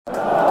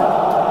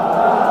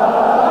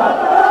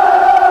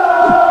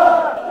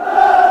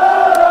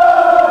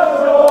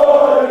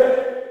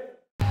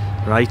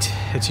Right,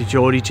 it's your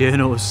Geordie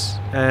Journos.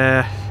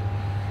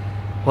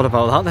 What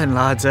about that then,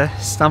 lads?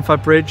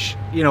 Stamford Bridge,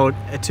 you know,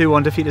 a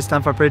 2-1 defeat at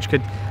Stamford Bridge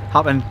could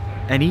happen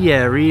any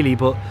year really,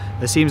 but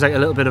there seems like a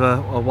little bit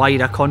of a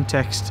wider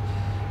context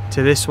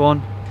to this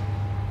one.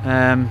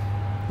 A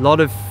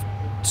lot of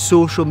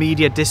social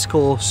media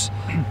discourse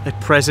at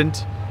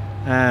present,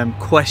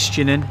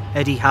 questioning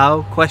Eddie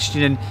Howe,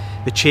 questioning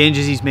the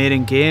changes he's made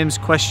in games,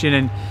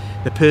 questioning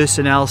the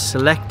personnel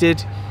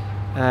selected,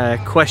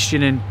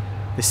 questioning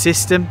the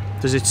system,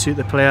 does it suit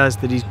the players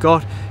that he's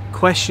got,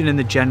 questioning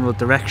the general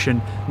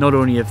direction not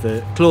only of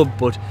the club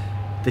but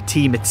the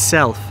team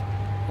itself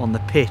on the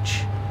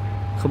pitch.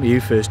 Come to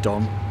you first,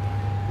 Dom.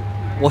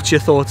 What's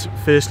your thoughts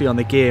firstly on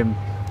the game,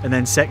 and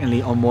then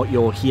secondly on what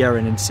you're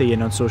hearing and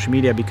seeing on social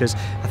media? Because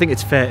I think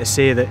it's fair to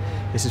say that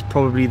this is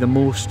probably the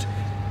most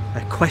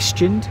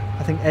questioned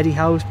I think Eddie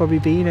Howe's probably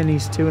been in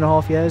his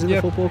 2.5 years at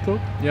the football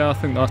club. Yeah, I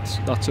think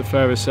that's a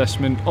fair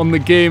assessment. On the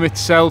game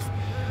itself,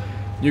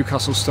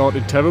 Newcastle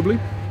started terribly,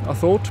 I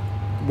thought.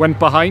 Went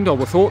behind, or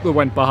we thought they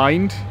went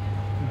behind.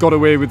 Got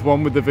away with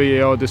one with the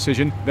VAR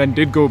decision, then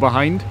did go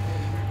behind.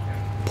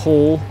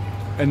 Poor.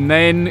 And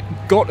then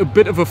got a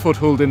bit of a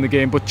foothold in the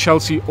game, but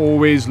Chelsea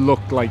always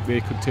looked like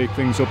they could take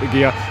things up a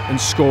gear and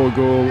score a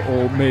goal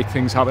or make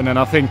things happen. And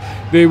I think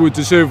they would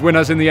deserve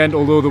winners in the end,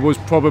 although there was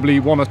probably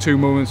 1 or 2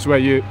 moments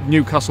where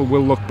Newcastle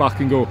will look back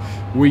and go,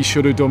 we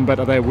should have done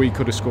better there, we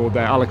could have scored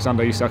there.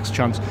 Alexander Isak's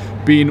chance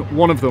being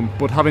one of them.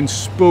 But having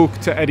spoke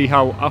to Eddie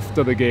Howe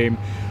after the game,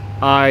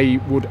 I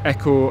would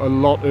echo a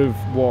lot of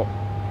what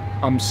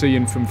I'm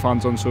seeing from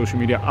fans on social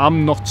media.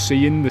 I'm not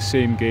seeing the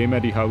same game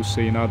Eddie Howe's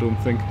seeing, I don't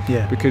think.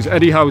 Yeah. Because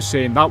Eddie Howe's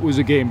saying that was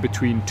a game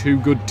between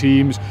 2 good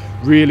teams,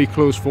 really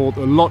close fought,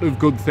 a lot of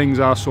good things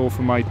I saw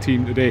from my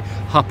team today,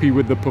 happy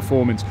with the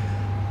performance.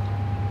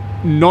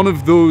 None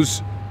of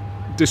those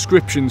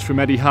descriptions from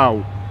Eddie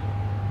Howe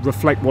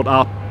reflect what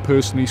I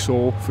personally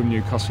saw from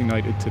Newcastle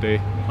United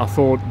today. I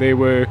thought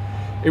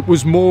it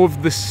was more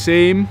of the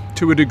same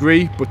to a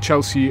degree, but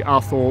Chelsea I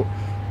thought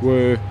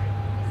were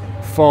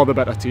far the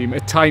better team.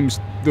 At times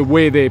the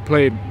way they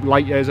played,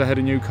 light years ahead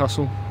of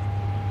Newcastle,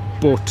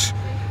 but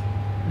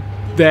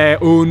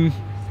their own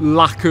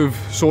lack of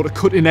sort of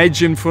cutting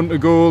edge in front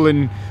of goal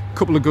and a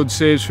couple of good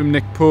saves from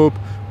Nick Pope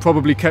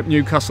probably kept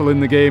Newcastle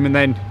in the game, and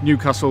then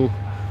Newcastle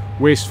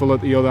wasteful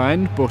at the other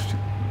end. But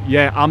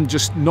yeah, I'm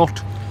just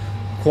not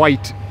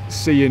quite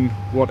seeing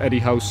what Eddie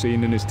Howe's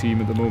seeing in his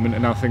team at the moment,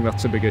 and I think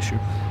that's a big issue.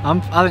 I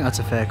think that's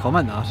a fair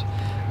comment, that.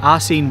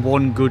 I've seen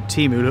one good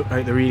team who look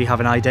like they really have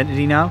an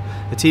identity now,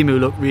 a team who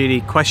look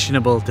really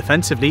questionable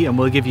defensively and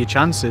will give you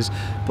chances,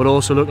 but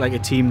also look like a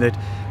team that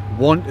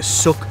want to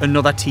suck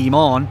another team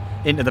on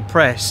into the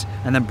press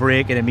and then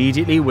break it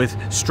immediately with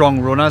strong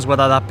runners,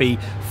 whether that be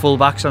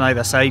fullbacks on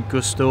either side,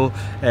 Gusto,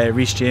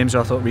 Reece James.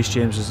 I thought Reece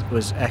James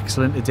was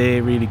excellent today,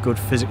 really good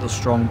physical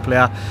strong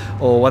player,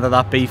 or whether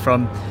that be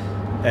from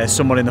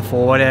someone in the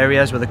forward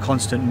areas with the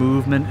constant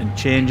movement and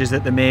changes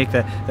that they make.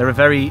 They're a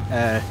very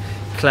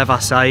clever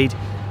side.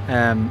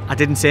 I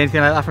didn't say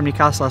anything like that from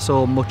Newcastle. I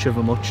saw much of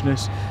a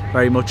muchness,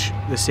 very much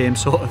the same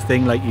sort of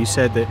thing, like you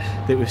said,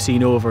 that we've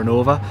seen over and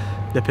over.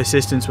 The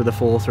persistence with the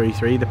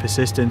 4-3-3, the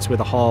persistence with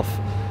a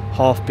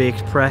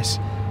half-baked press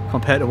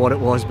compared to what it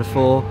was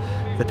before,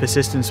 the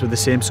persistence with the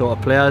same sort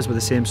of players, with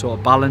the same sort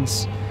of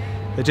balance.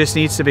 There just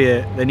needs to be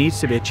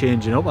a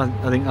changing up.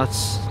 I think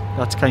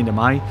that's kind of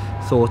my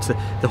thoughts.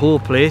 The whole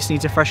place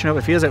needs a freshen up.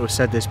 It feels like we've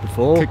said this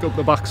before. Kick up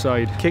the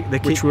backside.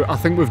 Which I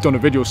think we've done a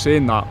video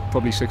saying that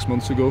probably 6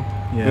 months ago.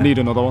 Yeah. They need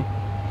another one.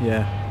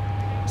 Yeah.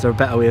 Is there a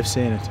better way of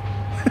saying it?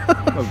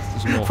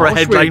 Well, for a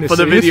headline for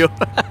the video.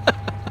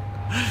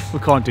 We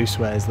can't do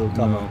swears though,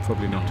 can we? No,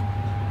 probably not.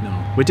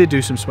 No. We did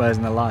do some swears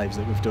in the lives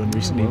that we've done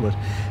recently, but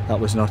that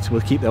was not. We'll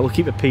keep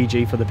it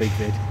PG for the big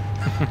vid.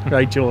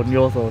 Right, Jordan,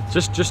 your thoughts?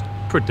 Just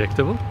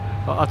predictable.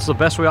 That's the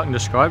best way I can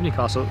describe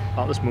Newcastle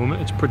at this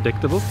moment. It's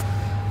predictable.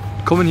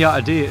 Coming here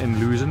today and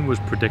losing was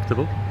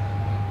predictable.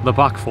 The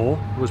back four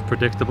was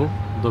predictable.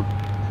 The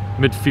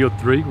midfield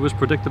three was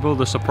predictable.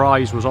 The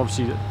surprise was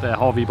obviously that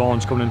Harvey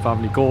Barnes coming in for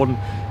Anthony Gordon,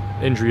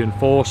 injury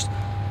enforced.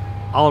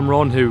 Alan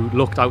Ron, who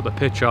looked out the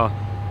picture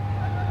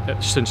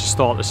since the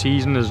start of the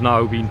season, has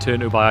now been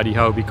turned to by Eddie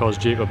Howe because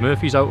Jacob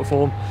Murphy's out of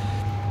form.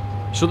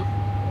 So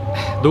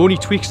the only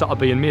tweaks that are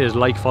being made is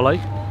like for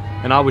like,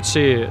 and I would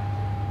say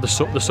the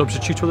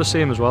substitutes were the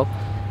same as well,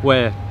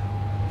 where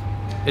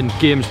in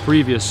games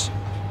previous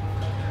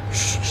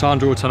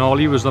Sandro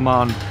Tonali was the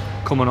man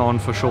coming on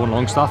for Sean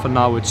Longstaff, and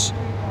now it's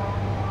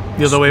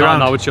the other way around.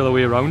 Now it's the other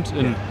way around,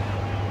 and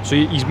so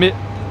he's made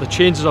the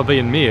changes are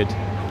being made,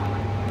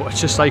 but it's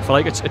just like for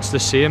like it's the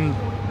same.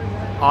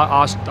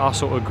 I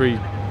sort of agree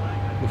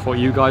with what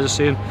you guys are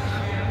saying.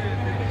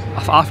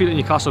 I feel that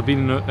Newcastle have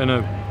been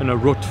in a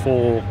rut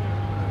for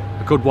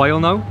a good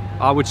while now.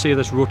 I would say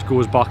this rut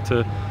goes back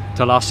to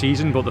last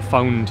season, but they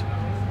found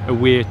a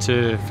way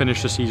to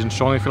finish the season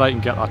strong, if you like,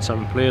 and get that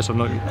 7th place. I'm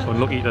not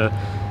unlucky to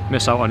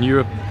miss out on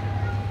Europe.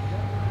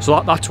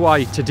 So that's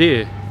why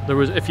today,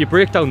 if you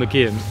break down the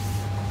game,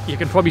 you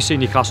can probably see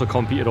Newcastle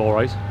competed all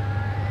right.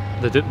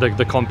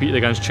 They competed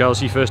against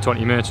Chelsea. First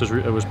 20 minutes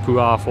was poor,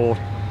 I thought,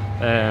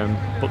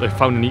 but they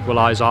found an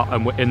equaliser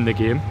and were in the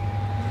game.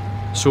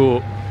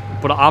 So,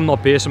 but I'm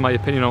not basing my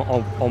opinion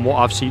on what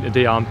I've seen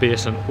today. I'm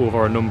basing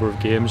over a number of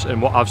games,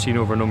 and what I've seen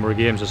over a number of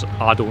games is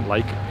I don't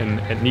like, and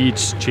it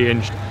needs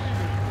changed.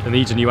 It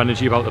needs a new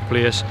energy about the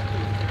place.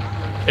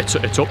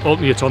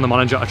 Ultimately it's on the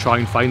manager to try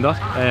and find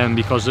that,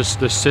 because this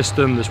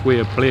system, this way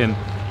of playing,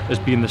 has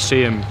been the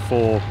same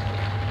for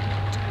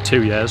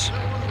 2 years,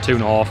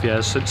 2.5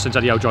 years since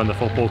Eddie Howe joined the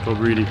football club.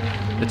 Really,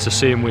 it's the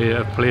same way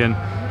of playing,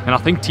 and I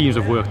think teams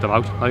have worked them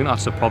out. I think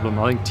that's the problem.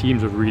 I think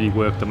teams have really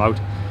worked them out.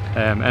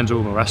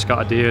 Enzo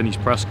Maresca today in his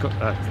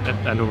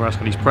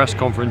press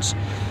conference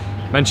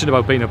mentioned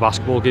about being a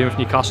basketball game with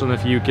Newcastle, and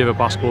if you give a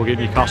basketball game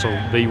to Newcastle,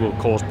 they will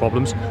cause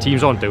problems.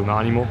 Teams aren't doing that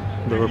anymore.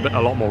 They're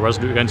a lot more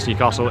resolute against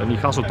Newcastle, and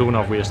Newcastle don't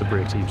have ways to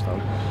break teams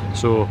down.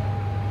 So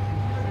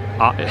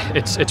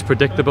it's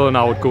predictable, and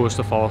I would go as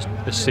far as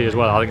to say as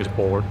well, I think it's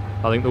boring.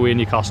 I think the way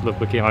Newcastle have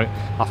become out,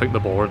 I think they're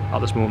boring at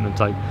this moment in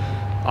time.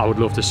 I would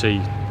love to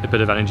see a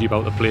bit of energy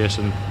about the place,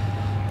 and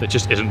it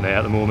just isn't there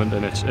at the moment,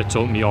 and it's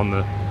only on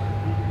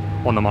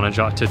the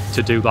manager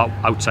to do that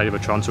outside of a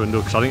transfer window,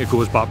 because I think it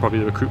goes back probably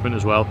to recruitment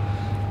as well.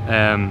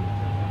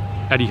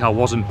 Eddie Howe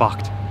wasn't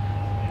backed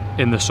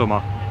in the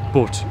summer,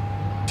 but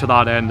to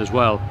that end as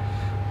well,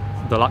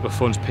 the lack of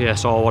funds,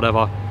 PSR,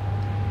 whatever,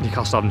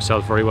 Newcastle have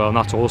themselves very well, and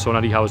that's also on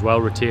Eddie Howe as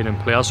well, retaining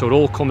players. So it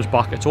all comes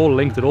back, it's all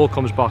linked, it all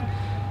comes back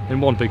in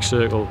one big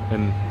circle.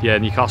 And yeah,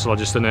 Newcastle are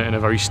just in a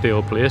very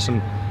stale place,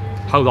 and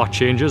how that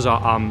changes,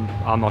 I'm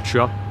not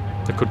sure.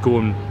 They could go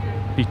and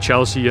beat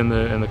Chelsea in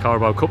the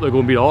Carabao Cup, they go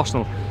and beat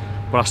Arsenal,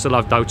 but I still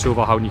have doubts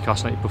over how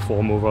Newcastle United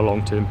perform over a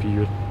long-term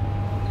period.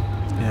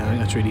 Yeah, I think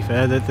that's really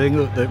fair. The thing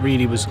that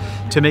really was,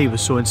 to me,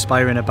 was so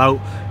inspiring about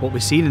what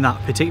we've seen in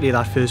that, particularly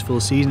that first full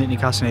season at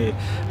Newcastle United,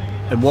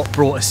 and what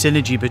brought a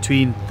synergy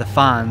between the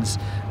fans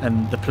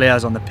and the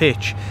players on the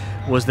pitch,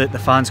 was that the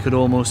fans could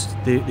almost,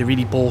 they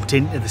really bought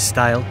into the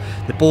style,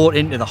 they bought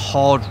into the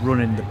hard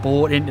running, they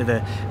bought into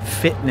the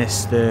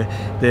fitness,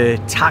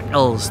 the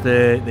tackles,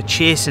 the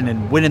chasing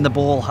and winning the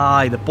ball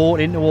high, they bought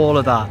into all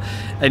of that.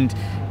 And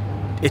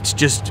it's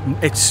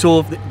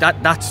so,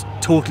 that's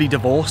totally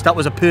divorced. That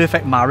was a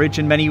perfect marriage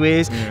in many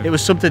ways. Yeah. It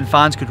was something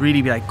fans could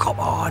really be like, come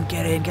on,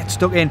 get in, get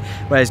stuck in.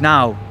 Whereas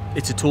now,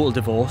 it's a total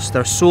divorce.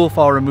 They're so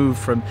far removed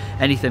from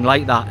anything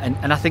like that,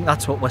 and I think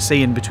that's what we're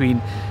seeing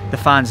between the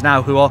fans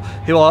now, who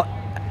are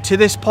to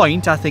this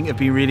point, I think, have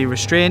been really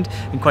restrained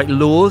and quite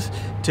loath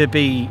to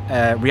be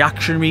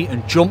reactionary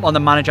and jump on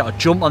the manager or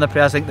jump on the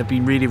players. I think they've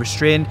been really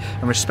restrained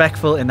and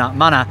respectful in that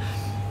manner.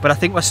 But I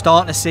think we're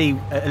starting to see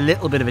a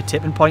little bit of a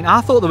tipping point.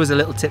 I thought there was a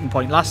little tipping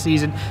point last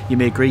season. You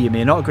may agree, you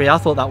may not agree. I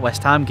thought that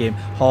West Ham game,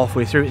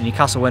 halfway through,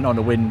 Newcastle went on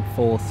to win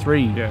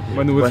 4-3. Yeah,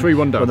 when they were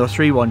 3-1 down. When they were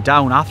 3-1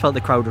 down, I felt the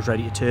crowd was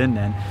ready to turn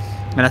then.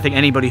 And I think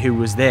anybody who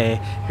was there,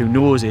 who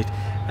knows it,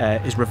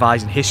 is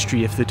revising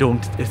history if they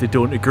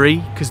don't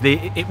agree, because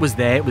it was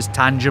there, it was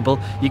tangible,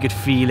 you could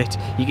feel it,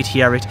 you could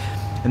hear it.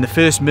 And the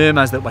first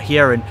murmurs that we're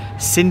hearing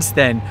since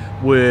then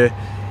were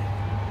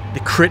the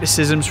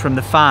criticisms from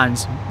the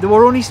fans. There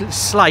were only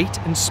slight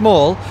and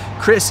small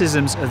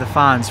criticisms of the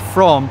fans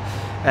from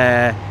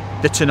the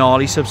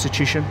Tonali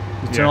substitution.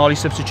 The Tonali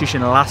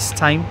substitution last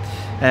time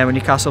when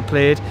Newcastle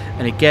played,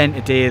 and again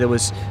today there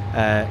was,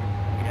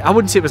 I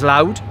wouldn't say it was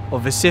loud or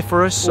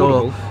vociferous,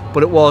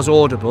 but it was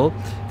audible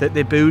that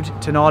they booed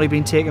Tonali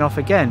being taken off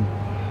again.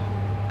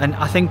 And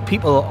I think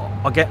people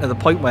are getting to the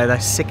point where they're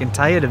sick and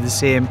tired of the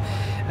same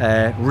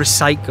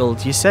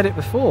recycled, you said it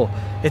before,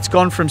 it's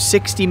gone from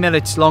 60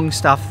 minutes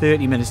Longstaff,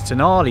 30 minutes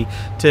Tonali,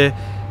 to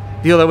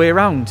the other way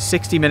around,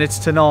 60 minutes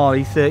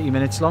Tonali, 30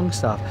 minutes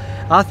Longstaff.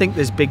 I think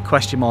there's big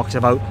question marks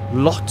about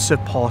lots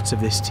of parts of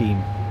this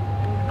team.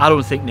 I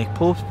don't think Nick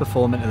Pope's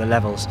performing at the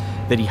levels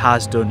that he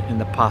has done in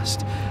the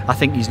past. I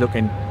think he's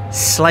looking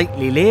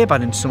slightly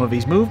laboured in some of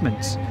his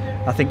movements.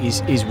 I think he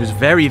was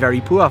very, very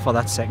poor for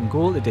that second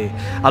goal today.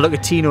 I look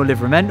at Tino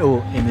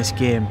Livramento in this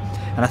game,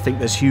 and I think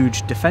there's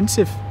huge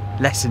defensive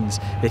lessons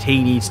that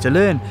he needs to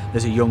learn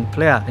as a young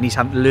player, and he's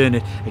having to learn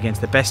it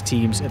against the best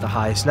teams at the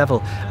highest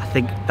level. I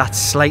think that's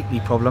slightly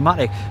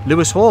problematic.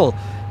 Lewis Hall,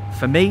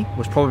 for me,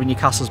 was probably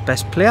Newcastle's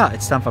best player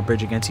at Stamford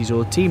Bridge against his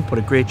old team, put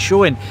a great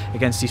showing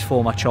against his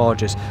former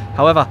Chargers.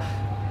 However,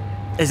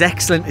 as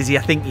excellent as I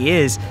think he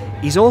is,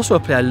 he's also a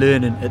player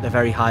learning at the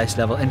very highest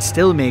level and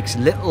still makes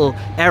little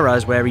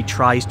errors where he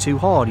tries too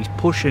hard. He's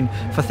pushing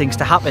for things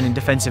to happen in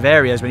defensive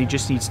areas when he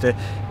just needs to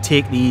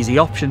take the easy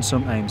option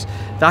sometimes.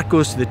 That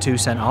goes to the two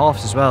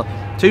centre-halves as well.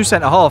 Two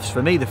centre-halves,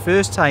 for me, the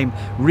first time,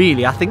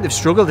 really, I think they've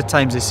struggled at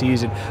times this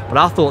season, but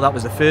I thought that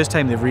was the first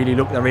time they've really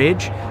looked their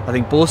age. I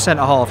think both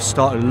centre-halves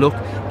started to look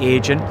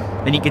aging,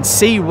 and you can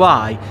see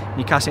why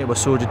Newcastle were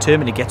so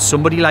determined to get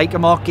somebody like a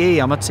Mark Gay.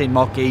 I'm not saying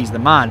Mark Gay's the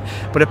man,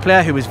 but a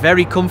player who was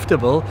very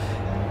comfortable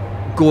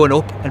going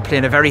up and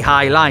playing a very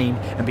high line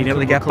and being able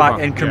to get back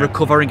and can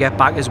recover and get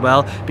back as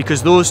well,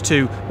 because those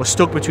two were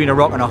stuck between a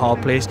rock and a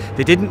hard place.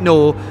 They didn't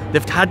know,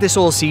 they've had this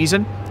all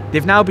season,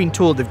 they've now been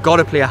told they've got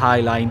to play a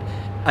high line,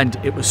 and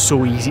it was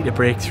so easy to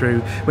break through.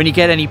 When you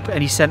get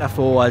any centre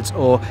forwards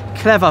or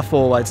clever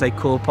forwards like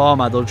Cole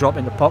Palmer, they'll drop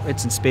into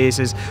pockets and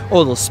spaces,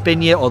 or they'll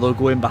spin you, or they'll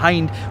go in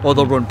behind, or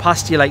they'll run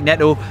past you like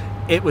Neto.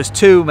 It was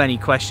too many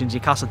questions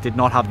Newcastle did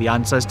not have the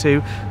answers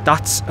to.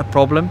 That's a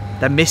problem.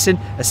 They're missing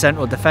a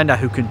central defender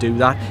who can do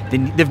that.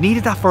 They've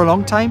needed that for a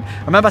long time.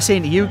 I remember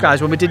saying to you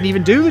guys when we didn't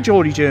even do the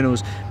Geordie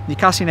journals,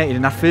 Newcastle United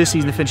in that first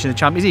season of finishing the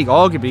Champions League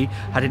arguably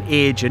had an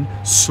ageing,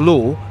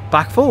 slow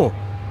back four.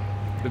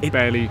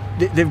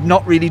 They've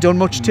not really done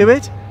much to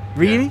it,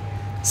 really. Yeah.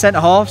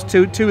 Centre halves,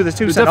 two of the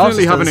two centre halves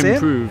definitely haven't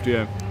improved.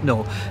 Yeah,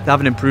 no, they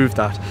haven't improved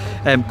that.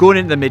 Going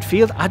into the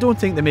midfield, I don't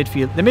think the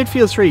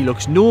midfield three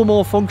looks no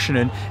more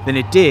functioning than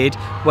it did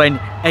when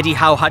Eddie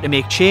Howe had to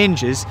make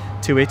changes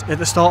to it at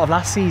the start of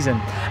last season.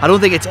 I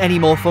don't think it's any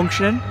more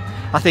functioning.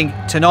 I think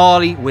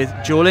Tonali with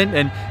Joe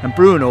Linton and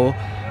Bruno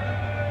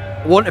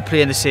want to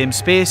play in the same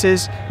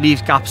spaces,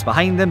 leave gaps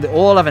behind them. They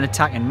all have an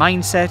attacking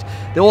mindset.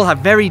 They all have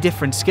very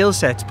different skill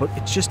sets, but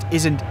it just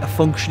isn't a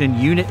functioning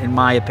unit in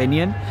my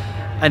opinion.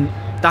 And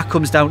that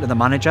comes down to the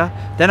manager.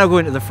 Then I go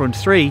into the front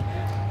three.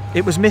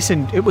 It was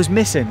missing.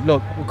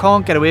 Look, we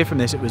can't get away from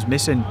this. It was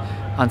missing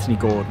Anthony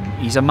Gordon.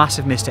 He's a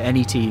massive miss to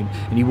any team,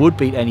 and he would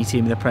beat any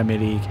team in the Premier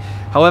League.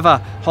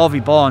 However,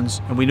 Harvey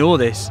Barnes, and we know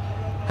this,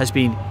 has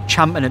been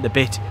champing at the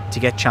bit to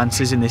get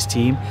chances in this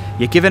team.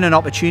 You're given an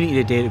opportunity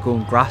today to go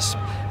and grasp,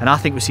 and I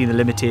think we've seen the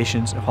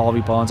limitations of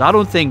Harvey Barnes.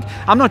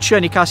 I'm not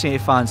sure Newcastle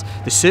United fans,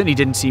 they certainly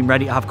didn't seem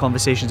ready to have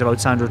conversations about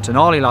Sandro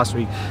Tonali last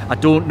week. I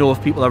don't know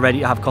if people are ready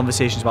to have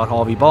conversations about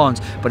Harvey Barnes,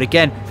 but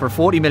again, for a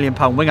 £40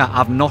 million winger,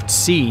 I've not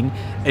seen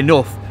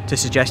enough to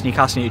suggest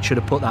Newcastle United should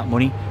have put that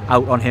money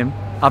out on him.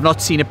 I've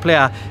not seen a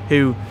player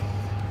who,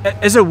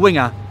 as a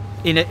winger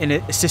in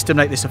a system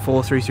like this, a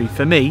 4-3-3,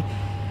 for me,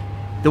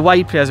 the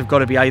wide players have got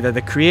to be either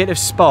the creative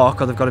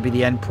spark or they've got to be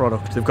the end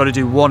product. They've got to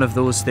do one of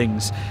those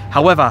things.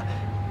 However,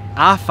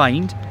 I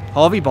find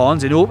Harvey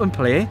Barnes in open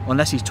play,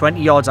 unless he's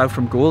 20 yards out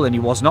from goal, and he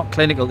was not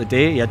clinical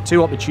today. He had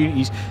 2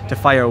 opportunities to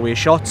fire away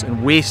shots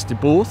and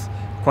wasted both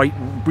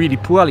really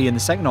poorly in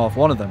the second half,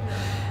 one of them.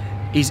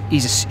 He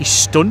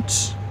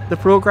stunts the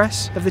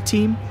progress of the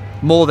team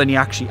more than he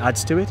actually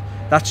adds to it.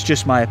 That's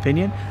just my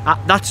opinion.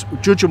 That's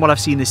judging what I've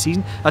seen this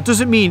season. That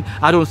doesn't mean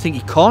I don't think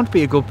he can't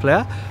be a good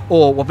player,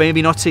 or we're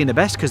maybe not seeing the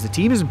best because the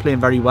team isn't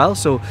playing very well.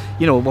 So,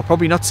 you know, we're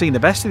probably not seeing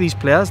the best of these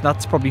players.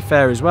 That's probably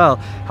fair as well.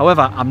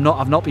 However, I've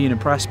not been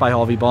impressed by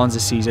Harvey Barnes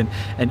this season.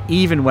 And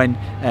even when,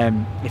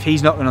 if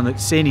he's knocking on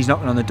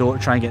the door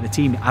to try and get in the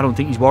team, I don't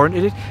think he's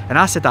warranted it. And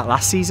I said that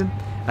last season.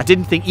 I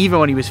didn't think even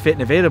when he was fit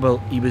and available,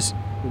 he was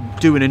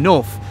doing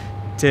enough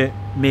to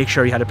make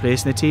sure he had a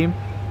place in the team.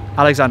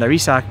 Alexander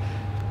Isak,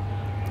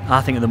 I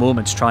think at the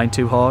moment's trying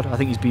too hard. I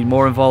think he's been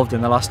more involved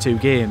in the last 2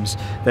 games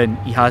than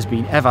he has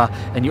been ever,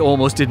 and you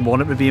almost didn't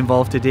want him to be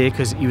involved today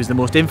because he was the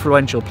most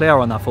influential player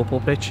on that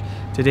football pitch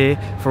today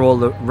for all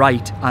the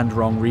right and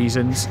wrong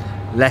reasons.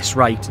 Less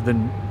right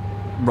than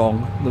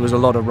wrong. There was a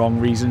lot of wrong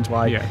reasons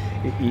why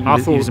he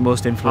was the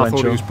most influential.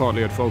 I thought he was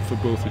partly at fault for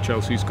both of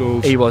Chelsea's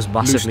goals. He was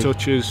massively. Loose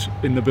touches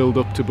in the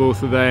build-up to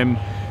both of them.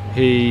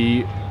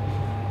 He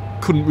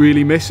couldn't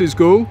really miss his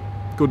goal.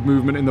 Good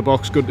movement in the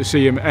box. Good to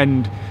see him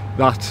end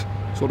that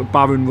sort of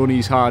barren run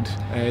he's had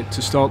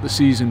to start the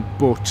season.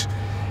 But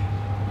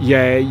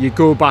yeah, you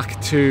go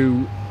back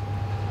to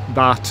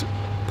that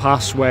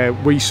pass where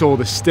we saw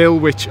the still,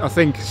 which I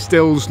think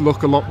stills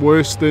look a lot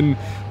worse than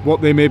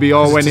what they maybe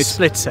are when it's a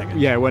split second.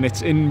 Yeah, when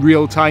it's in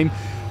real time.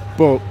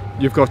 But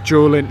you've got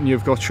Joe Linton,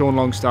 you've got Sean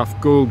Longstaff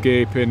goal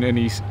gaping, and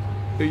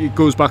it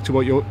goes back to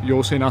what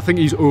you're saying. I think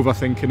he's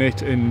overthinking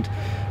it and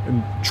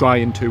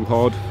trying too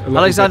hard.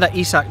 Alexander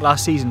Isak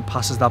last season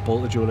passes that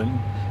ball to Joe Linton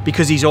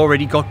because he's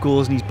already got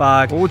goals in his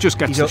bag. Or just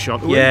gets a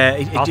shot away.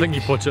 Yeah, I think he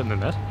puts it in the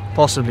net.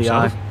 Possibly,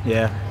 yeah.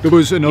 There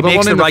was another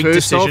one in the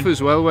first half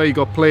as well where he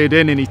got played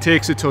in and he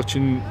takes a touch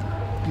and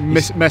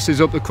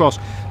messes up the cross.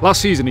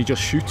 Last season he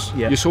just shoots.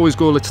 You saw his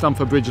goal at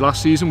Stamford Bridge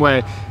last season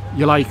where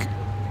you're like,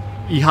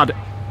 he had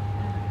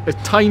a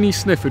tiny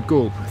sniff at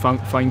goal,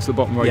 finds the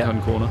bottom right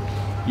hand corner.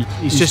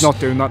 He's just not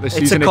doing that this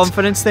season. It's a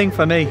confidence thing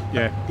for me.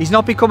 Yeah, he's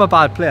not become a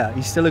bad player.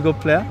 He's still a good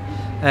player.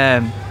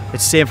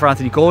 It's the same for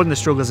Anthony Gordon, the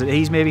struggles that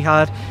he's maybe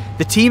had.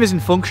 The team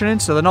isn't functioning,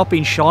 so they're not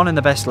being shone in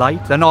the best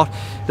light. They're not.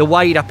 The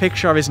wider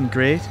picture isn't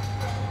great.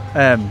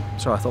 Sorry,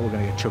 I thought we were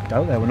going to get chucked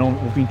out there.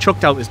 We've been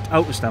chucked out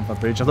of Stamford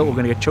Bridge. I thought we were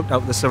going to get chucked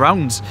out of the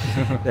surrounds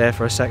there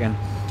for a second.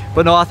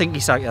 But no, I think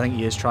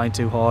he is trying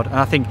too hard, and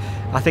I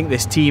think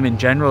this team in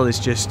general is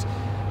just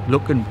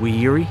looking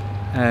weary.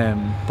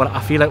 But I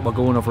feel like we're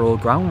going over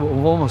old ground.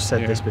 We've almost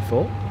said this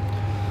before.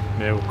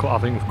 Yeah, I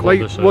think we've called like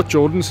this. What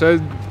Jordan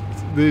said,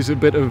 there's a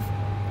bit of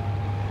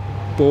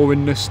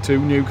boringness to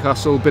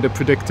Newcastle, a bit of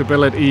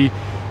predictability,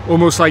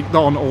 almost like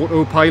they're on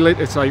autopilot.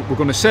 It's like, we're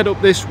going to set up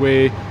this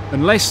way,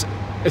 unless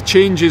a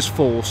change is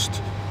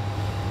forced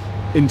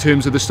in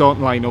terms of the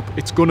starting lineup,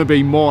 it's going to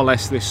be more or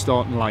less this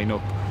starting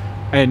lineup,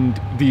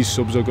 and these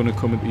subs are going to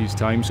come at these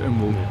times,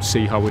 and we'll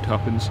see how it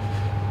happens.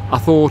 I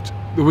thought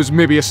there was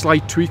maybe a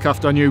slight tweak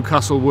after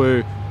Newcastle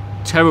were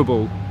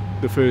terrible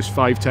the first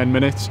 5-10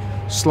 minutes.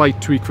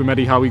 slight tweak from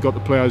Eddie Howe. He got the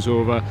players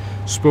over,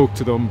 spoke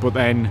to them, but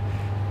then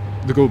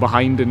they go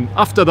behind, and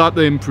after that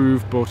they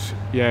improved. But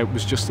yeah, it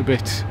was just a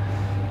bit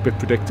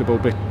predictable, a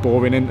bit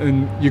boring.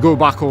 And you go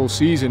back all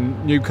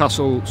season,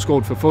 Newcastle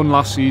scored for fun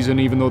last season,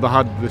 even though they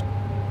had the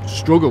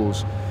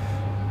struggles.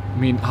 I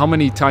mean, how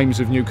many times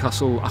have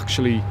Newcastle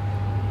actually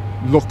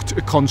looked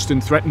a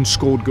constant threat and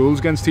scored goals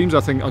against teams? I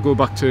think I go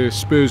back to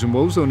Spurs and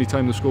Wolves, the only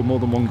time they scored more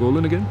than one goal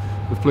in a game.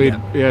 They've played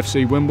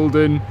AFC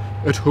Wimbledon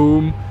at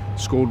home,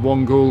 scored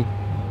one goal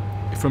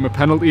from a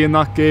penalty in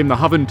that game. They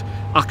haven't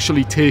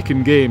actually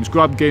taken games,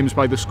 grabbed games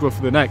by the scruff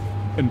of the neck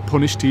and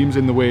punished teams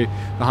in the way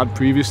they had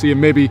previously.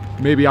 And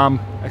maybe I'm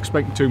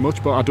expecting too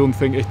much, but I don't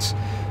think it's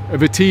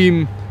of a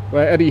team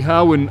where Eddie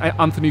Howe and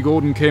Anthony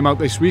Gordon came out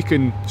this week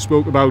and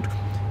spoke about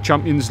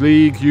Champions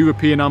League,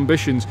 European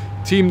ambitions.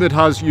 Team that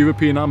has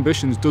European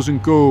ambitions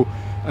doesn't go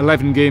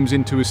 11 games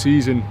into a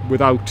season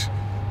without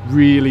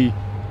really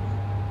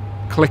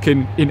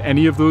clicking in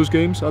any of those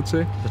games, I'd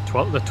say. The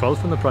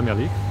 12th in the Premier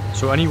League.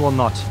 So anyone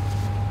that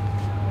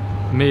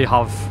may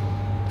have,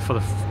 for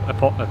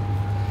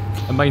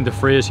I mind the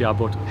phrase here,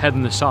 but head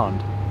in the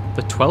sand,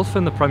 the 12th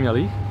in the Premier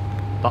League,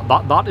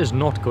 that is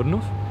not good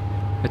enough.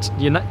 It's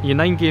you're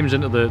 9 games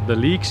into the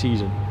league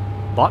season.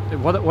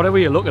 Whatever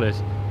you look at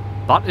it,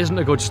 that isn't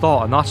a good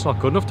start, and that's not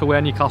good enough to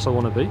where Newcastle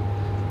want to be.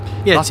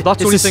 Yeah, that's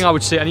the only thing I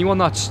would say. Anyone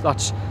that's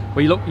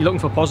where you're looking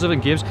for positive in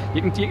games,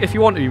 you can, if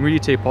you want to really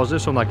take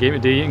positives from that game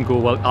today, you can go,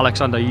 well,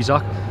 Alexander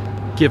Isak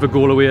gave a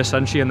goal away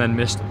essentially and then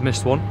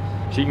missed one.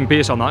 So you can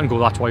base on that and go,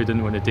 that's why you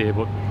didn't win today.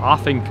 But I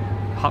think,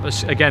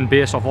 again,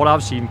 based off what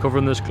I've seen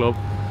covering this club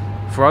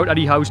throughout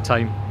Eddie Howe's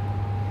time,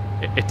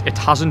 it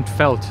hasn't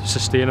felt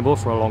sustainable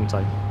for a long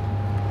time.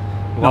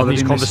 We had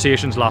these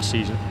conversations last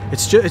season.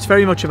 It's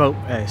very much about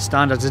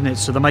standards, isn't it?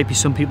 So there might be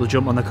some people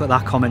jump on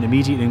that comment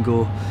immediately and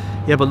go,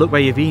 yeah, but look where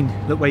you've been,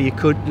 look where you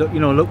could, look,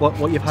 look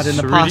what you've had in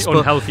the past. Really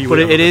unhealthy but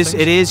it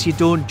is. You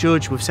don't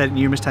judge. We've said it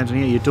numerous times on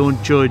here. You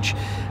don't judge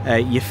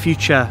your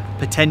future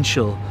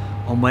potential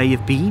on where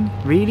you've been.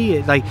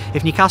 Really, like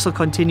if Newcastle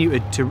continue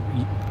to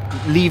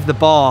leave the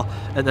bar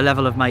at the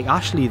level of Mike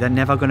Ashley, they're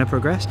never going to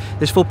progress.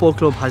 This football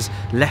club has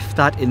left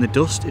that in the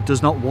dust. It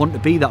does not want to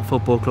be that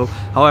football club.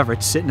 However,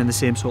 it's sitting in the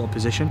same sort of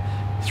position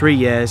 3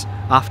 years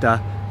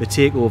after the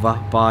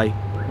takeover by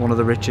one of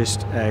the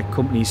richest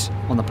companies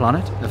on the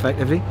planet,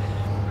 effectively.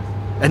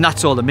 And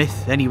that's all a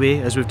myth anyway,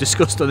 as we've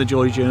discussed on the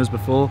Geordie Journals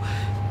before.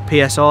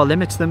 PSR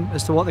limits them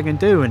as to what they can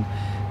do, and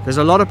there's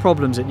a lot of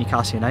problems at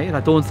Newcastle United.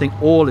 I don't think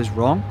all is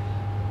wrong,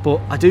 but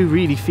I do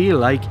really feel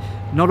like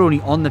not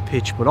only on the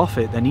pitch but off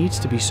it, there needs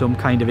to be some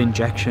kind of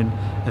injection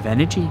of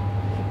energy.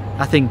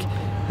 I think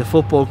the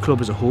football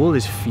club as a whole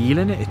is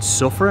feeling it. It's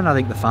suffering. I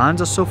think the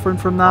fans are suffering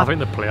from that. I think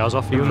the players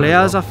are feeling it. The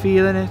players are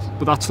feeling it.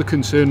 But that's the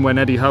concern when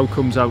Eddie Howe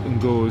comes out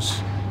and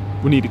goes,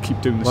 we need to keep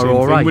doing the same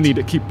thing. Right. We need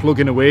to keep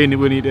plugging away and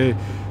we need to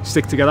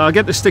stick together. I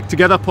get the stick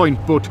together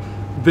point, but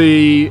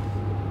the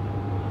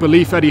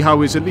belief Eddie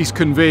Howe is at least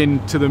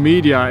conveying to the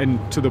media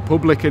and to the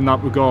public in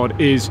that regard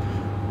is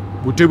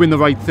we're doing the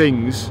right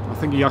things. I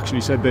think he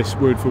actually said this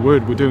word for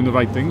word. We're doing the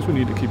right things. We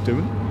need to keep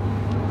doing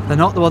it. They're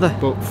not the other.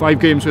 But 5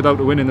 games without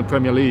a win in the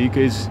Premier League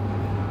is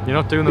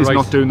not doing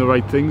the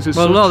right things.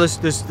 Well, no,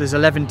 there's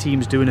 11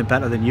 teams doing it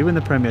better than you in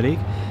the Premier League,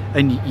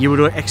 and you would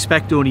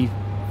expect only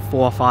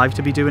 4 or 5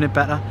 to be doing it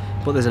better.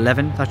 But there's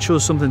 11. That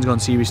shows something's gone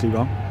seriously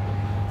wrong.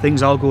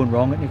 Things are going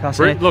wrong at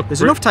Newcastle.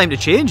 There's enough time to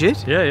change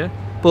it. Yeah.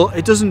 But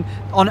it doesn't.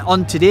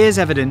 On today's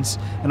evidence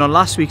and on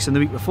last week's and the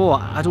week before,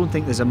 I don't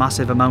think there's a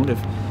massive amount of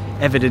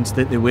evidence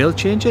that they will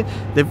change it.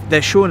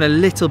 They're showing a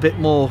little bit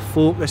more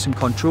focus and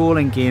control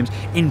in games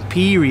in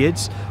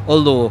periods,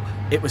 although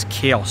it was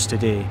chaos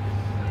today.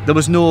 There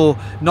was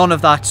none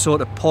of that sort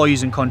of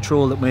poise and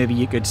control that maybe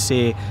you could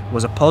say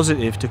was a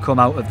positive to come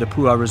out of the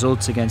poor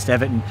results against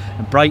Everton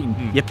and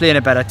Brighton. You're playing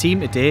a better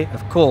team today,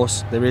 of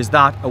course, there is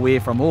that away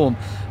from home,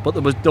 but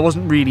there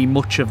wasn't really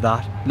much of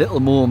that. Little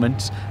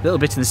moments, little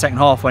bits in the second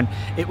half when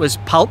it was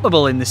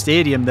palpable in the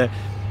stadium that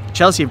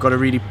Chelsea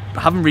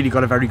haven't really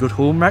got a very good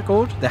home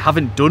record. They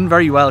haven't done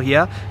very well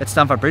here at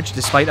Stamford Bridge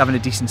despite having a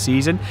decent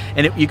season,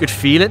 and you could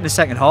feel it in the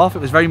second half. It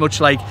was very much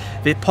like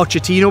the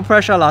Pochettino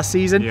pressure last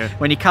season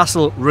when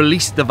Newcastle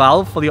released the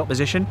valve for the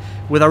opposition.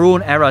 With our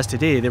own errors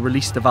today, they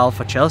released the valve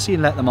for Chelsea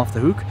and let them off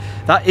the hook.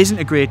 That isn't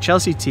a great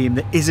Chelsea team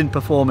that isn't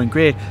performing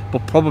great,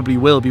 but probably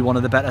will be one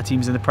of the better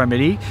teams in the Premier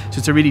League. So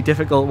it's a really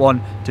difficult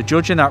one to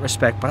judge in that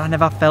respect, but I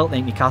never felt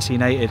like Newcastle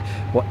United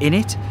were in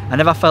it. I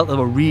never felt they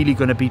were really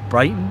going to beat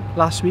Brighton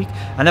last week.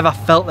 I never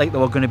felt like they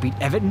were going to beat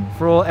Everton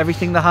for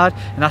everything they had,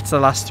 and that's the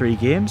last 3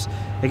 games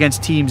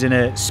against teams in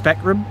a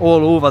spectrum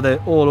all over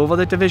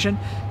the division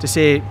to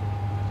say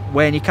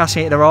where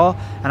Newcastle United are,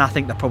 and I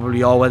think they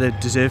probably are where they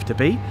deserve to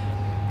be.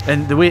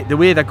 And the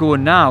way they're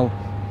going now,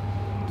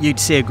 you'd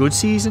say a good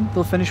season.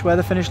 They'll finish where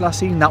they finished last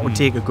season. That would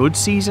take a good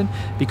season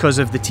because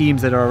of the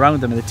teams that are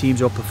around them and the teams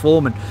who are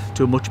performing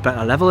to a much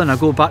better level. And I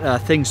go back to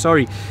that thing,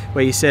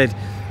 where you said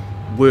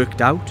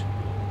worked out.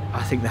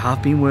 I think they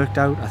have been worked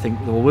out. I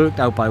think they were worked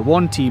out by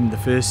one team the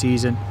first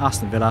season,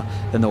 Aston Villa,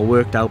 then they were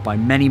worked out by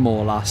many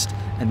more last,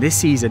 And this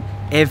season,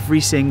 every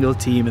single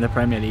team in the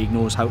Premier League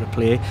knows how to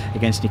play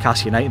against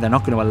Newcastle United. They're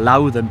not going to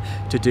allow them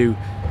to do.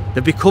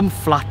 They've become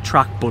flat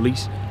track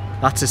bullies.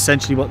 That's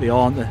essentially what they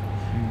are, aren't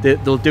they?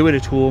 They'll do it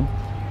at home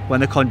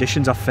when the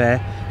conditions are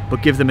fair,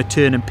 but give them a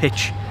turn and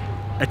pitch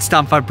at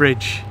Stamford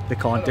Bridge, they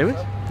can't do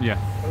it. Yeah.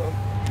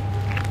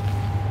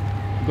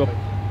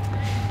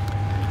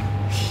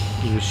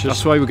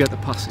 That's why we get the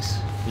passes.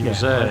 He was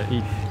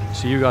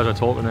so you guys are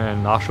talking there,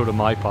 and I showed him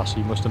my pass.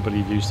 He mustn't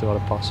believe you still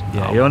had a pass.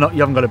 Yeah, you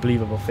haven't got a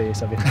believable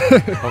face, have you?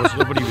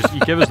 He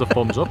gave us the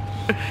thumbs up,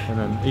 and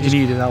then he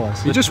needed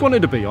ours. He just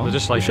wanted to be on.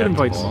 Just like should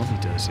invite him on. He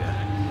does,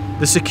 yeah.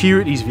 The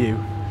security's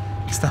view,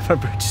 Stamford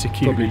Bridge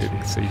security. Probably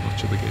didn't see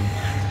much of the game.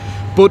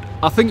 But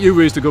I think you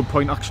raised a good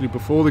point actually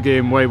before the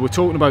game, where we're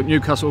talking about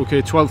Newcastle,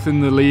 okay, 12th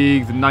in the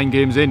league, the 9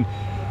 games in.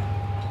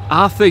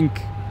 I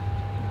think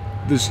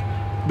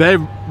their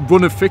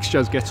run of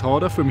fixtures gets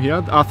harder from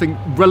here. I think,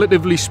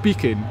 relatively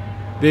speaking,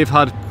 they've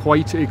had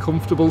quite a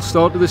comfortable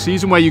start to the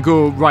season, where you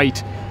go,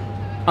 right,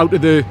 out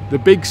of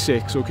the big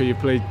 6, okay, you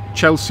played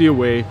Chelsea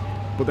away,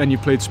 but then you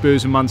played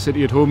Spurs and Man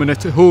City at home, and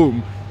at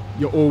home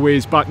you're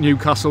always back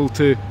Newcastle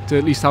to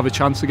at least have a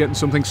chance of getting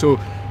something. So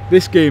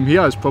this game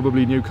here is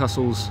probably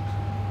Newcastle's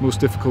most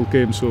difficult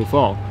game so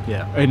far.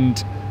 Yeah.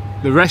 And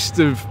the rest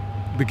of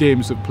the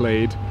games they've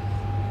played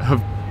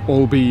have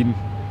all been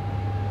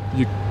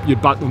you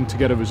back them to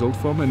get a result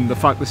from, and the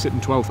fact they're sitting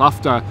 12th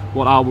after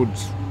what I would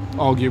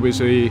argue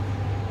is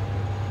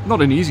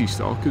not an easy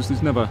start, because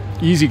there's never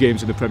easy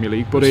games in the Premier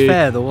League, but it was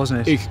fair though,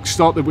 wasn't it? A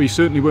start that we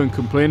certainly weren't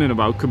complaining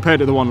about compared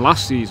to the one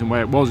last season,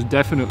 where it was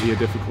definitely a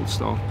difficult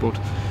start.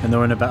 And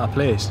they're in a better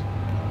place.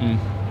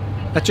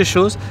 That just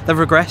shows they've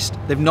regressed.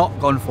 They've not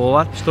gone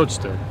forward. Stood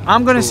still.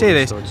 I'm going to say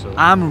this.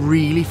 I'm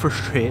really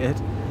frustrated.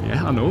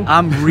 Yeah, I know.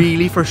 I'm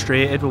really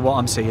frustrated with what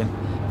I'm seeing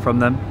from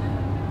them.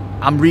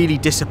 I'm really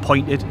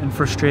disappointed and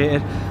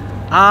frustrated.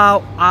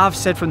 I've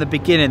said from the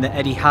beginning that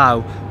Eddie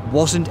Howe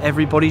wasn't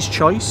everybody's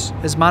choice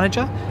as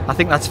manager. I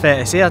think that's fair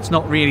to say. That's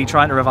not really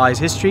trying to revise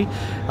history.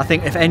 I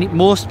think if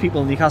most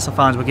people, Newcastle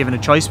fans, were given a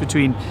choice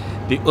between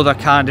the other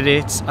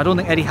candidates, I don't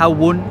think Eddie Howe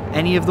won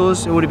any of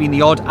those. It would have been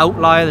the odd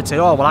outlier that said,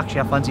 oh, well,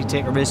 actually, I fancy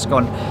take a risk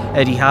on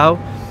Eddie Howe.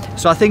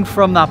 So I think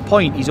from that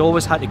point, he's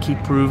always had to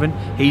keep proving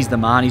he's the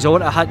man. He's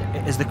always had,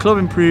 as the club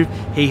improved,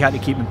 he had to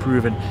keep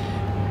improving.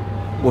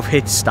 We've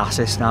hit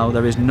stasis now.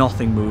 There is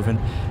nothing moving,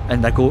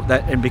 and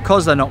and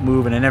because they're not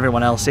moving, and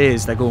everyone else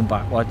is, they're going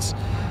backwards.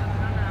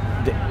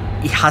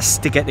 He has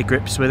to get to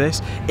grips with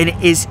this, and it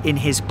is in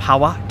his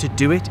power to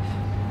do it.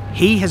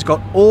 He has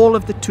got all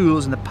of the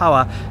tools and the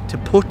power to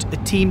put a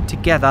team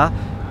together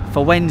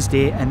for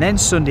Wednesday and then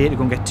Sunday to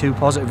go and get 2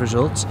 positive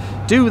results.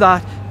 Do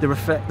that, the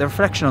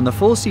reflection on the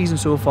full season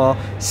so far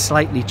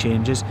slightly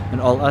changes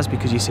and alters,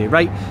 because you say,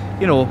 right,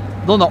 you know,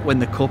 they'll not win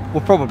the cup.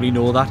 We'll probably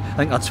know that. I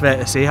think that's fair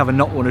to say, having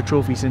not won a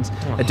trophy since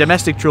a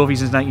domestic trophy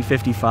since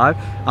 1955.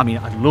 I mean,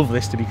 I'd love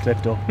this to be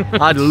clipped up.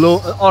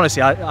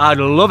 Honestly, I'd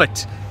love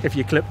it if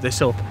you clip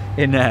this up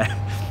in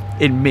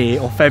May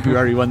or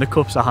February when the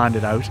cups are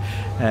handed out.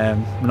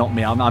 Not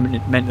me. I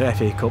meant the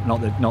FA Cup,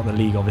 not the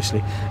league,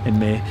 obviously, in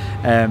May.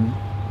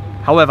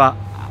 However,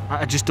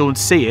 I just don't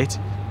see it.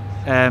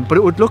 But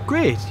it would look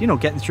great, you know,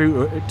 getting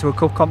through to a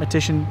cup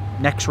competition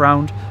next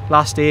round,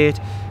 last 8,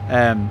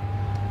 and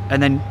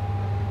then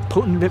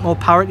putting a bit more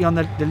parity on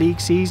the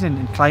league season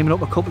and climbing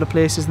up a couple of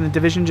places in the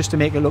division just to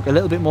make it look a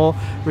little bit more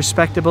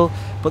respectable.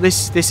 But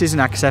this isn't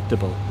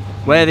acceptable.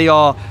 Where they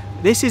are,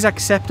 this is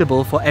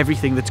acceptable for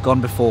everything that's gone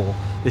before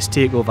this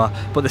takeover,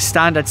 but the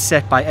standards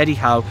set by Eddie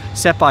Howe,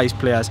 set by his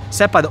players,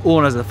 set by the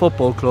owners of the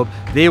football club,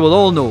 they will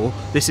all know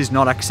this is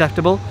not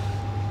acceptable.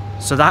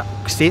 So that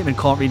statement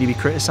can't really be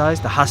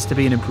criticised. There has to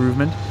be an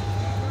improvement.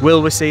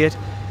 Will we see it?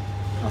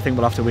 I think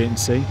we'll have to wait and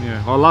see.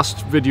 Yeah, our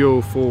last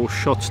video for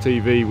Shots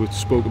TV we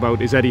spoke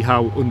about is Eddie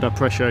Howe under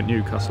pressure at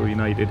Newcastle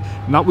United,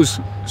 and that was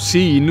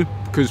seen,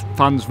 because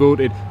fans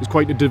voted, as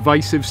quite a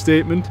divisive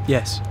statement.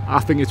 Yes. I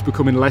think it's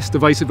becoming less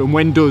divisive, and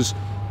when does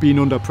being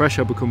under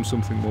pressure become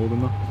something more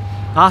than that?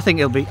 I think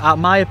it'll be,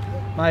 my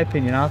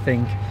opinion, I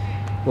think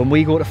when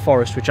we go to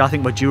Forest, which I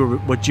think we're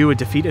due a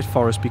defeat at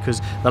Forest,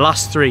 because the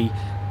last 3,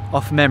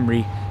 off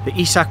memory, the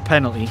Isak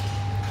penalty,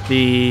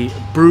 the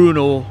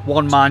Bruno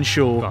one-man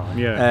show,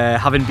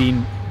 having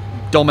been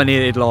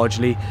dominated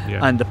largely,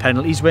 and the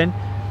penalties win,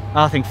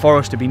 I think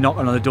Forest would be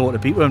knocking on the door to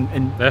beat them,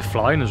 and they're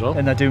flying as well,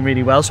 and they're doing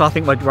really well. So I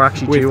think we're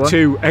actually due with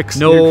 2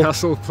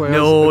 ex-Newcastle players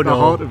at the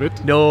heart of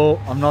it. No,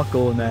 I'm not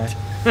going there.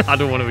 I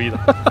don't want to either.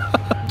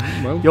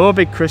 Well, you're a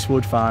big Chris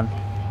Wood fan.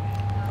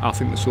 I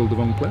think they sold the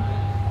wrong player.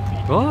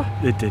 What?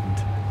 They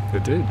didn't. They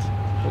did.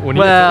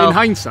 Well, in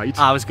hindsight,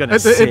 I was going to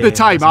say at the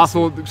time, I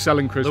thought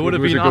selling Chris Wood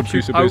was a good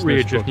piece of business.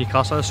 Outrage if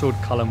Newcastle had sold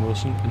Callum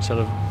Wilson instead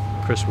of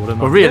Chris Wood.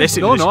 Well,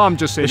 realistically, no, I'm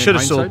just saying they should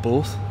have sold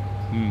both.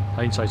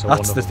 Hindsight's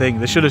That's the thing.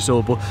 They should have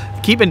sold both.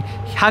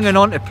 Hanging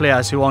on to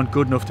players who aren't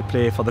good enough to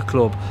play for the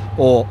club,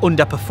 or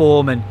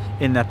underperforming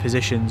in their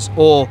positions,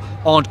 or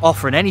aren't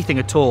offering anything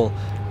at all.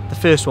 The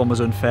first one was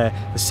unfair.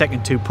 The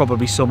second 2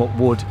 probably sum up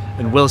Wood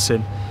and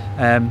Wilson.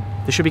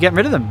 They should be getting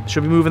rid of them. They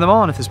should be moving them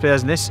on. If there's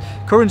players in this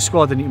current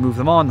squad, they need to move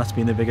them on. That's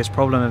been the biggest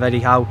problem of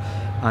Eddie Howe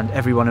and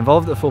everyone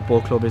involved at the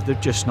football club, is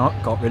they've just not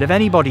got rid of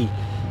anybody.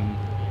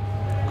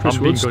 Chris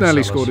Wood's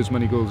nearly scored as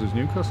many goals as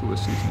Newcastle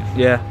this season.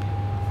 Yeah,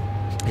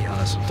 he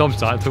has. Tom's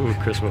title with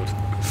Chris Wood.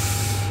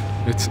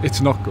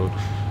 It's not good.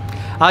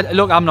 I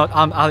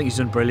think he's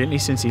done brilliantly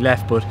since he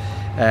left, but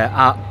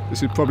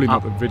this is probably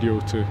not the video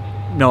to.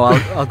 No,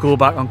 I'll go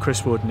back on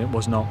Chris Wood, and it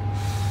was not.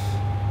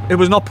 It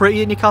was not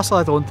pretty at Newcastle.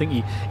 I don't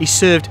think he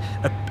served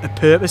a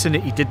purpose, and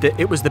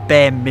it was the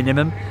bare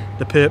minimum.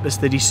 The purpose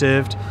that he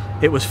served,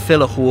 it was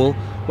fill a hole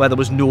where there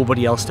was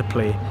nobody else to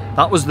play.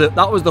 That was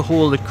the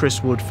hole that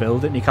Chris Wood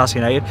filled at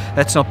Newcastle United.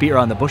 Let's not beat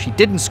around the bush. He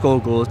didn't score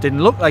goals,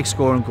 didn't look like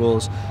scoring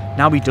goals.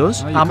 Now he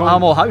does. I'm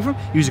all happy for him.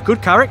 He was a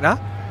good character.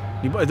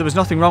 There was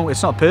nothing wrong.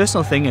 It's not a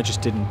personal thing. I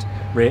just didn't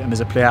rate him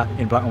as a player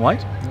in black and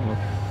white.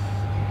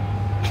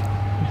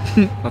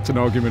 That's an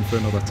argument for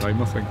another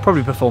time, I think.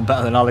 Probably performed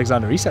better than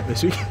Alexander Isak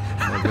this week.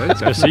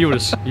 Yes,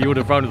 he would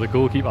have rounded the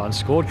goalkeeper and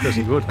scored, Chris.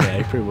 He would. Yeah,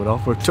 he probably would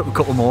have. We took a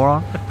couple more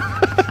on.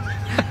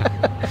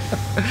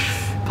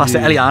 Passed to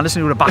Ellie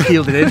Anderson, who would have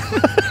backheeled it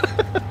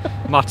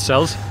in. Matt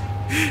Sells.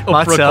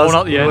 Matt Sells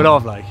at the end. would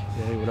have, like.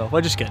 Yeah, he would have. We're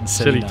just getting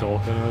silly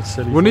talk. It's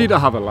silly. We need to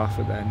have a laugh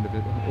at the end of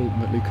it,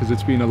 ultimately, because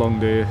it's been a long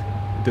day,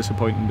 a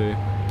disappointing day.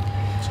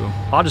 So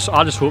I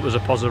just hope there's a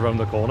positive around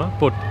the corner,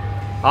 but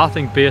I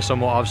think based on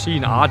what I've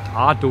seen,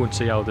 I don't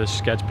see how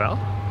this gets better.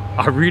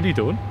 I really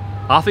don't.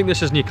 I think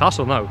this is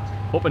Newcastle now,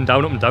 up and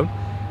down, up and down.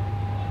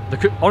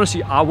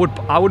 Honestly, I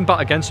wouldn't bat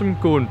against them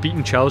going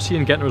beating Chelsea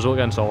and getting a result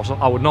against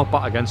Arsenal. I would not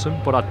bat against them,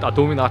 but I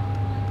don't think that.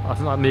 I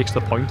think that makes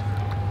the point.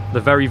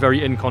 They're very,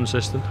 very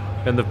inconsistent,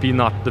 and they've been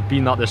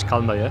that this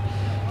calendar year.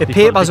 It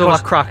papers over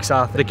cracks,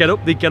 I think.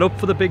 They get up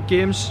for the big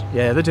games.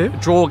 Yeah, they do.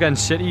 Draw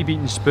against City,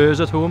 beating Spurs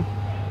at home.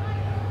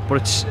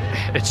 But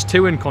it's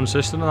too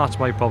inconsistent, and that's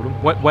my problem.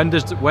 When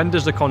does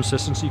the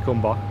consistency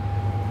come back?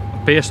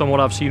 Based on what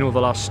I've seen over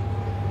the last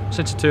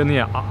since the turn of the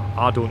year,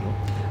 I don't know.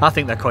 I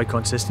think they're quite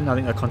consistent. I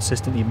think they're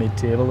consistently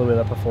mid-table the way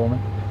they're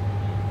performing.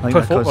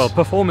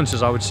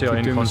 Performances I would say are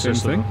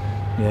inconsistent.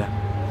 Yeah.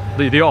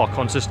 They are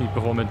consistently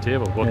performing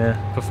mid-table, but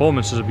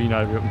performances have been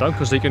either up and down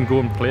because they can go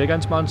and play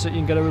against Man City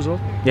and get a result.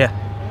 Yeah.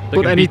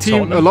 But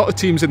a lot of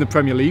teams in the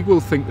Premier League will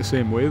think the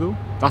same way, though.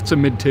 That's a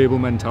mid-table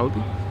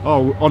mentality.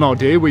 Oh, on our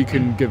day we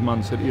can give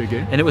Man City a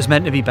game. And it was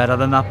meant to be better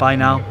than that by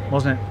now,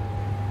 wasn't it?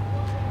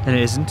 And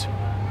it isn't.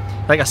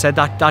 Like I said,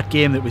 that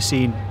game that we've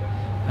seen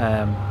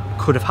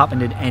could have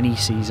happened in any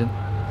season,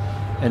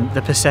 and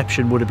the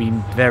perception would have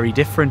been very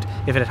different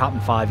if it had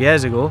happened 5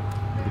 years ago. It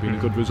would have been a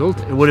good result.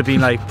 It would have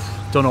been like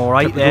done all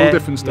right there. Goal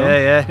difference down.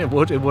 Yeah, it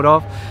would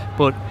have.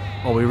 But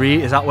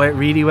is that where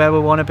we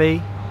want to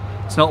be?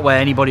 It's not where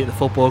anybody at the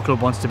football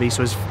club wants to be.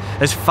 So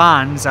as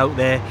fans out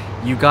there,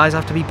 you guys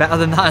have to be better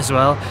than that as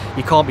well.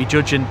 You can't be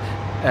judging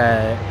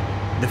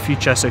the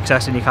future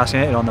success in Newcastle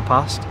United on the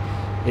past.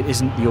 It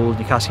isn't the old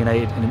Newcastle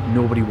United, and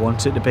nobody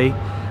wants it to be.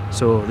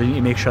 So they need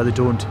to make sure they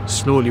don't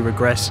slowly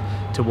regress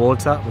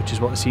towards that, which is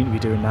what they seem to be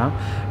doing now.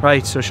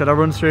 Right, so should I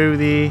run through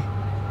the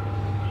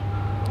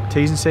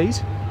T's and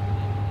C's?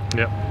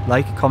 Yeah.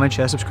 Like, comment,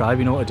 share, subscribe,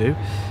 you know what to do.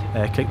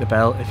 Click the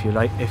bell if you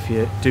like. If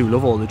you do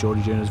love all the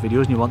Geordie Journals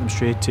videos and you want them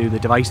straight to the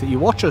device that you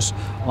watch us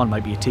on,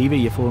 might be your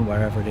TV, your phone,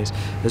 wherever it is.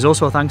 There's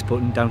also a thanks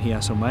button down here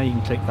somewhere. You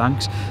can click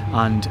thanks,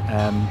 and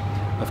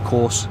of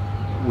course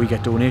we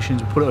get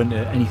donations. We put it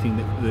into anything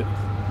that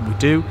we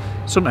do.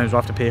 Sometimes we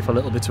have to pay for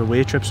little bits of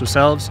away trips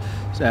ourselves.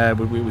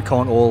 We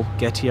can't all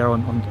get here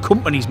on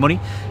company's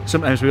money.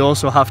 Sometimes we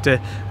also have to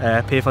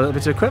pay for little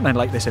bits of equipment,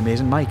 like this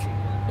amazing mic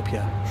up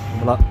here.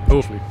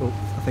 Hopefully.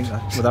 I think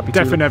that would be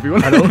deafening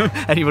everyone. I know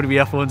anybody with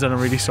earphones, and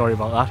I'm really sorry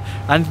about that.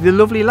 And the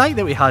lovely light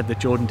that we had that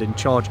Jordan didn't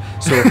charge.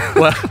 So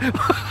well,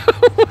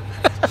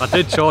 I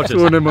did charge it.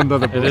 Throwing him under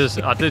the bus.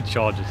 I did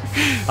charge it.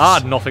 I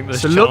had nothing to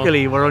charge.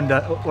 Luckily we're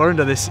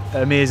under this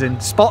amazing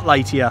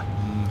spotlight here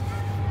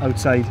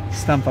outside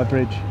Stamford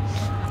Bridge.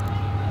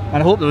 And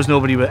I hope there was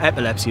nobody with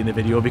epilepsy in the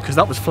video, because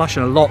that was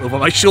flashing a lot over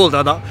my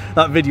shoulder.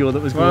 That video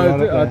that was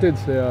going on. I did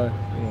say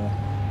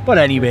yeah. But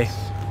anyway, it's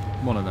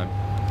one of them.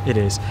 It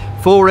is.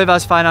 Four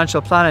Rivers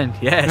Financial Planning.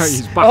 Yes.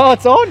 He's back. Oh,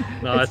 it's on.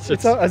 No,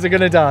 it's on. Is it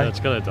going to die? Yeah, it's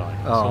going to die.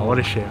 Oh, what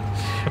a shame.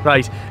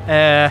 Right.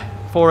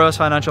 4 Rivers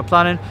Financial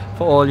Planning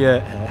for all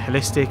your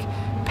holistic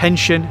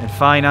pension and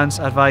finance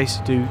advice.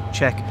 Do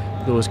check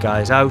those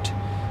guys out.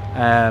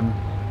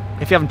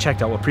 If you haven't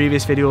checked out our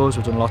previous videos,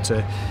 we've done lots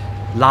of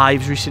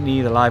lives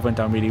recently. The live went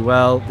down really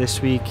well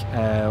this week.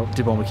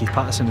 Did one with Keith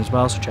Patterson as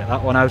well, so check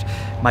that one out.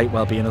 Might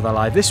well be another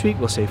live this week.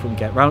 We'll see if we can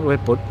get around to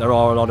it, but there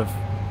are a lot of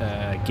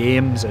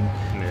games and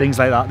things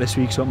like that this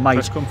week, so it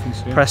might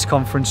press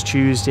conference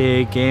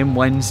Tuesday, game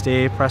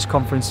Wednesday, press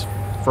conference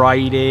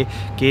Friday,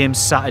 game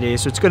Saturday,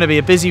 so it's going to be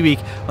a busy week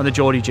on the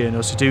Geordie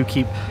Journal, so do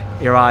keep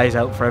your eyes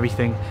out for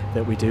everything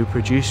that we do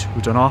produce.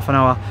 We've done half an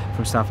hour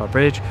from Stamford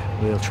Bridge.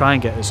 We'll try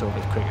and get this over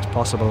as quick as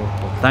possible,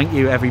 but thank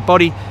you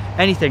everybody.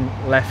 Anything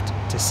left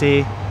to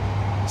say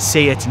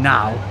it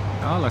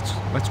now.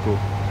 Let's go.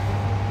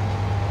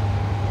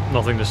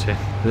 Nothing to say.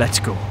 Let's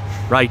go.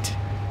 Right,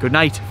 good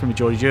night from the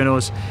Geordie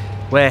Journos.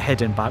 We're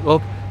heading back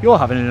up. You're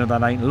having another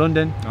night in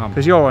London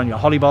because you're on your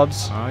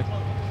hollybobs. Aye.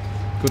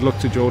 Good luck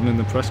to Jordan in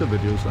the presser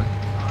videos then.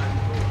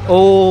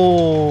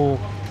 Oh,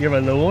 you're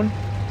alone?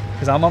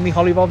 Because I'm on my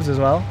hollybobs as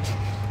well.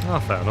 Ah,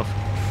 fair enough.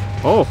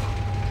 Oh,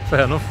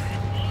 Fair enough.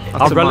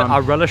 I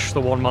relish the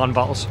one-man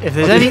battles. If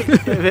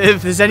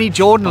there's any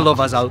Jordan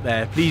lovers out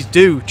there, please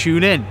do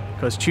tune in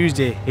because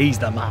Tuesday he's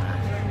the man.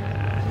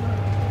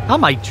 I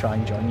might try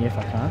and join you if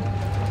I can.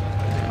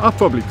 I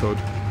probably could.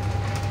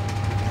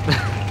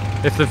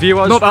 If the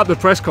viewers, not at the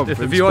press conference.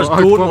 if the viewers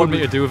but don't want me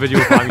to do a video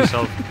by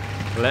myself,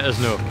 let us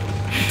know.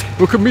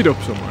 We could meet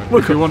up somewhere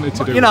if you wanted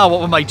to do. You know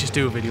what? We might just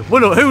do a video.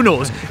 Well, who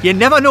knows? You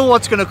never know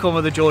what's going to come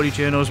of the Geordie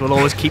Journos. We'll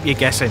always keep you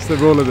guessing. It's the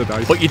roll of the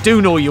dice. But you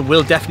do know you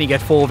will definitely get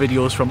 4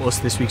 videos from us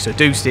this week, so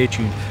do stay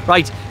tuned.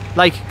 Right,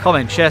 like,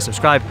 comment, share,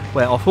 subscribe.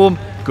 We're off home.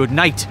 Good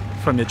night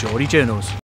from the Geordie Journos.